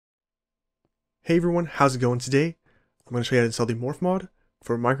Hey everyone, how's it going today? I'm going to show you how to install the Morph Mod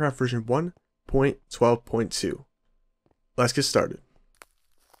for Minecraft version 1.12.2. Let's get started.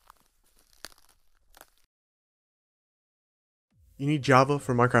 You need Java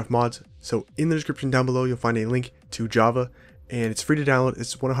for Minecraft mods, so in the description down below you'll find a link to Java, and it's free to download,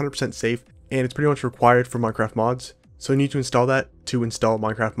 it's 100% safe, and it's pretty much required for Minecraft mods, so you need to install that to install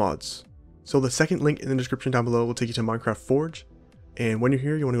Minecraft mods. So the second link in the description down below will take you to Minecraft Forge, and when you're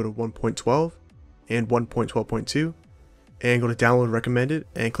here you want to go to 1.12 and 1.12.2 and go to download recommended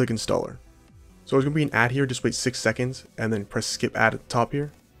and click installer. So there's going to be an ad here, just wait 6 seconds and then press skip ad at the top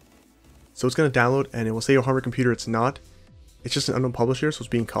here. So it's going to download and it will say your hardware computer, it's not. It's just an unknown publisher, so it's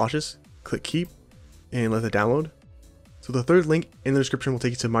being cautious. Click keep and let it download. So the third link in the description will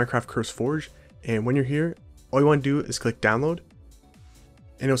take you to Minecraft Curse Forge, and when you're here all you want to do is click download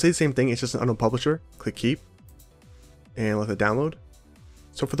and it'll say the same thing, it's just an unknown publisher. Click keep and let it download.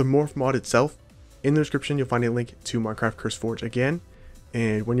 So for the Morph Mod itself, in the description you'll find a link to Minecraft Curse Forge again,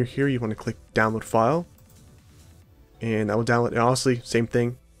 and when you're here you want to click download file and that will download, and honestly same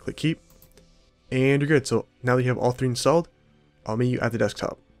thing, click keep and you're good. So now that you have all three installed, I'll meet you at the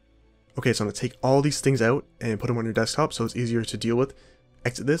desktop. Okay, so I'm going to take all these things out and put them on your desktop so it's easier to deal with.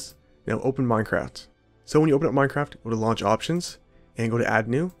 Exit this, now open Minecraft. So when you open up Minecraft, go to launch options and go to add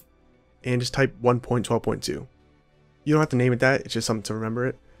new and just type 1.12.2. You don't have to name it that, it's just something to remember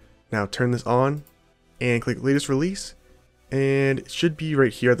it. Now turn this on and click latest release, and it should be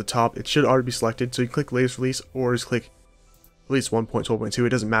right here at the top. It should already be selected, so you click latest release or just click release 1.12.2. It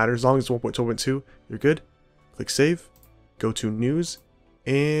doesn't matter, as long as it's 1.12.2 you're good. Click save, go to news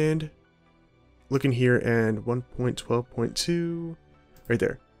and look in here and 1.12.2 right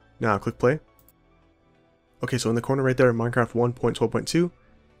there. Now click play. Okay, so in the corner right there, Minecraft 1.12.2,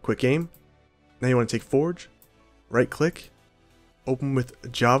 quick game. Now you want to take Forge, right click, open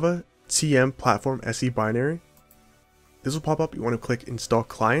with Java TM platform SE binary. This will pop up. You want to click install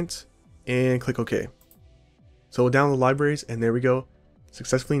client and click OK. So we'll download libraries, and there we go,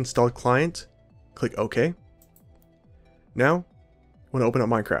 successfully installed client. Click OK. Now you want to open up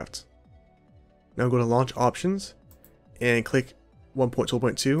Minecraft. Now go to launch options and click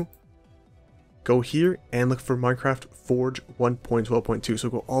 1.12.2. go here and look for Minecraft Forge 1.12.2. so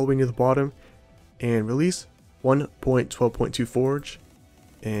go all the way near the bottom and release 1.12.2 Forge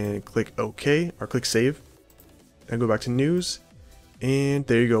and click OK or click save and go back to news, and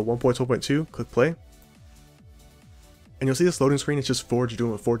there you go, 1.12.2. click play and you'll see this loading screen. It's just Forge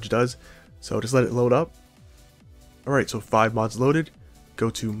doing what Forge does, so just let it load up. Alright, so 5 mods loaded. Go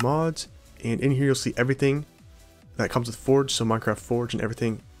to mods, and in here you'll see everything that comes with Forge, so Minecraft Forge and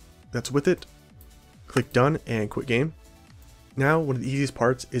everything that's with it. Click done and quit game. Now one of the easiest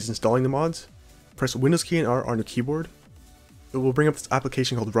parts is installing the mods. Press Windows key and R on your keyboard. It will bring up this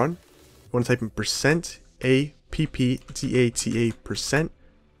application called Run. You want to type in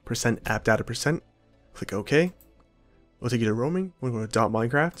 %appdata%, app data %. Click OK. It will take you to roaming. You want to go to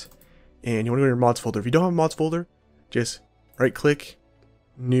 .minecraft and you want to go to your mods folder. If you don't have a mods folder, just right click,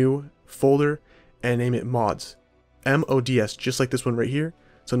 new folder, and name it mods. MODS, just like this one right here.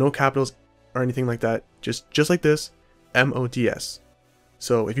 So no capitals or anything like that. Just like this, MODS.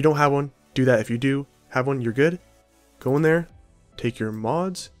 So if you don't have one, do that. If you do have one, you're good. Go in there, take your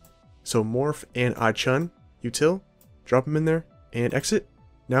mods, so Morph and iChun util, drop them in there and exit.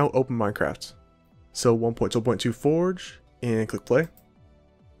 Now open Minecraft. So 1.12.2 Forge and click play.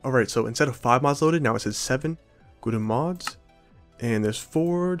 Alright, so instead of 5 mods loaded, now it says 7. Go to mods and there's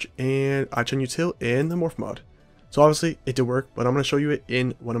Forge and iChun util and the Morph mod. So obviously it did work, but I'm going to show you it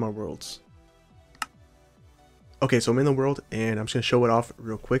in one of my worlds. Okay, so I'm in the world and I'm just going to show it off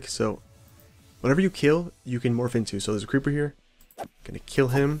real quick. So whatever you kill, you can morph into. So there's a creeper here. I'm going to kill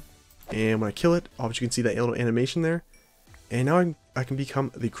him. And when I kill it, obviously you can see that little animation there. And now I can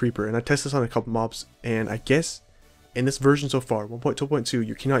become the creeper. And I tested this on a couple mobs. And I guess in this version so far, 1.2.2,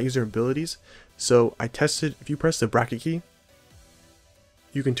 you cannot use their abilities. So I tested, if you press the bracket key,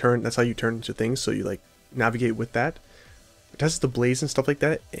 you can turn, that's how you turn into things. So you like navigate with that. I tested the blaze and stuff like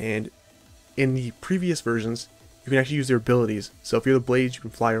that. And in the previous versions, you can actually use their abilities. So if you're the blaze, you can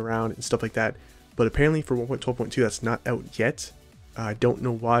fly around and stuff like that. But apparently for 1.12.2, that's not out yet. I don't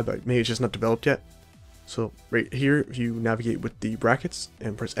know why, but maybe it's just not developed yet. So right here, if you navigate with the brackets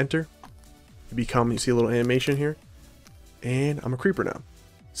and press enter, you see a little animation here. And I'm a creeper now.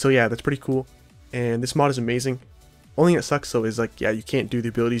 So yeah, that's pretty cool. And this mod is amazing. Only thing that sucks though is like, yeah, you can't do the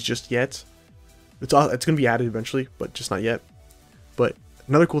abilities just yet. It's going to be added eventually, but just not yet. But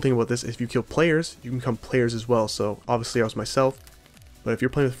another cool thing about this is if you kill players, you can become players as well. So obviously I was myself, but if you're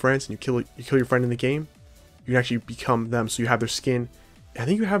playing with friends and you kill your friend in the game, you can actually become them. So you have their skin I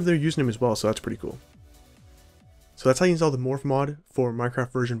think you have their username as well, so that's pretty cool. So that's how you install the Morph Mod for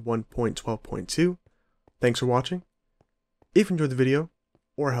Minecraft version 1.12.2. Thanks for watching. If you enjoyed the video,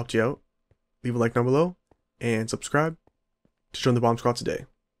 or helped you out, leave a like down below, and subscribe to join the Bomb Squad today.